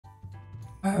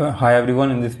Hi everyone,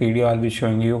 in this video I'll be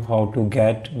showing you how to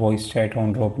get voice chat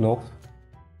on Roblox.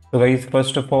 So guys,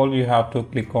 first of all you have to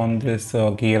click on this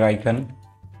gear icon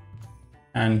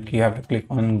and you have to click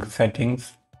on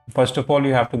settings. First of all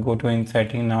you have to go to in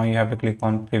setting. Now you have to click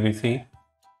on privacy.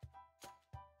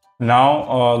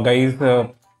 Now guys,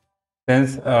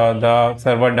 since the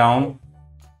server down,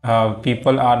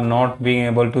 people are not being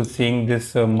able to see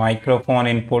this microphone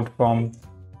input from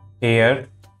here.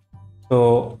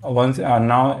 So once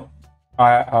now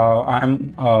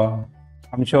I'm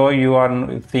sure you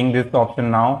are seeing this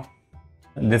option now,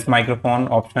 this microphone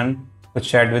option to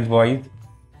chat with voice.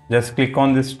 Just click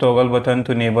on this toggle button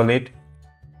to enable it.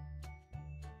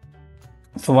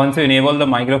 So once you enable the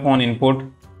microphone input,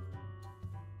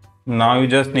 now you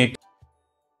just need.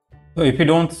 So if you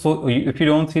don't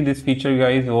see this feature,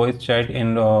 guys, voice chat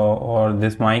in or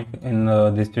this mic in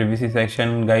this privacy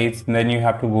section, guys, then you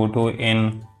have to go to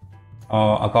in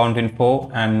account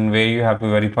info and where you have to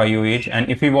verify your age. And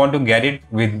if you want to get it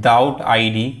without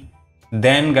ID,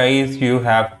 then guys you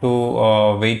have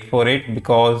to wait for it,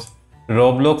 because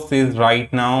Roblox is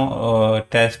right now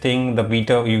testing the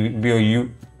beta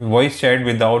voice chat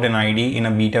without an ID in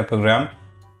a beta program.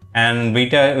 And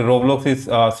beta Roblox is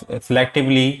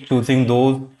selectively choosing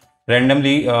those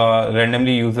randomly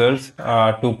users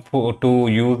to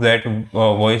use that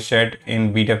voice chat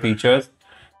in beta features.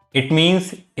 It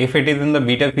means if it is in the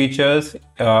beta features,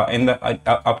 in the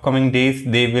upcoming days,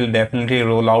 they will definitely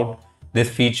roll out this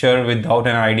feature without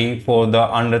an ID for the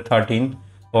under 13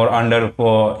 or under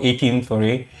 18,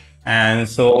 sorry. And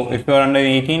so if you are under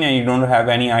 18 and you don't have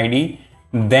any ID,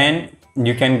 then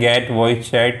you can get voice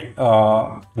chat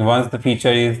once the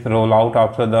feature is roll out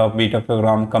after the beta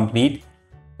program complete.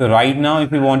 So right now,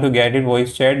 if you want to get it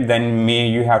voice chat, then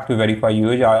you have to verify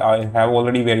your age. I have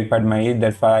already verified my age.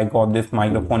 That's why I got this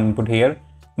microphone input here.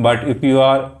 But if you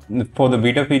are for the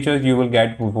beta features, you will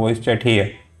get voice chat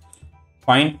here.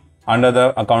 Fine. Under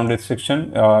the account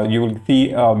restriction, you will see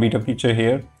a beta feature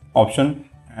here option,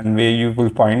 and where you will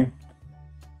find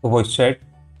voice chat.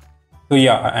 So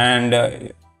yeah,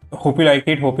 and hope you like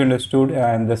it, hope you understood,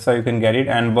 and that's how you can get it.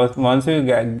 And once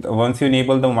you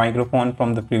enable the microphone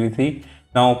from the privacy,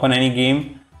 now open any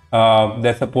game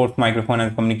that supports microphone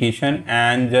and communication,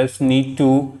 and you just need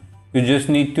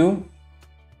to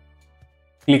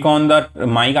click on the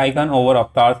mic icon over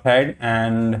Avatar's head,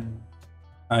 and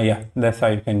yeah, that's how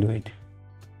you can do it.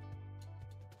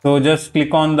 So just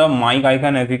click on the mic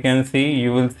icon. As you can see,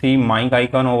 you will see mic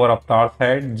icon over Avatar's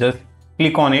head. Just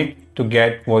click on it to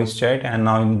get voice chat, and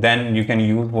now then you can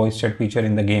use voice chat feature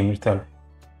in the game itself.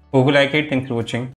 Hope you like it. Thanks for watching.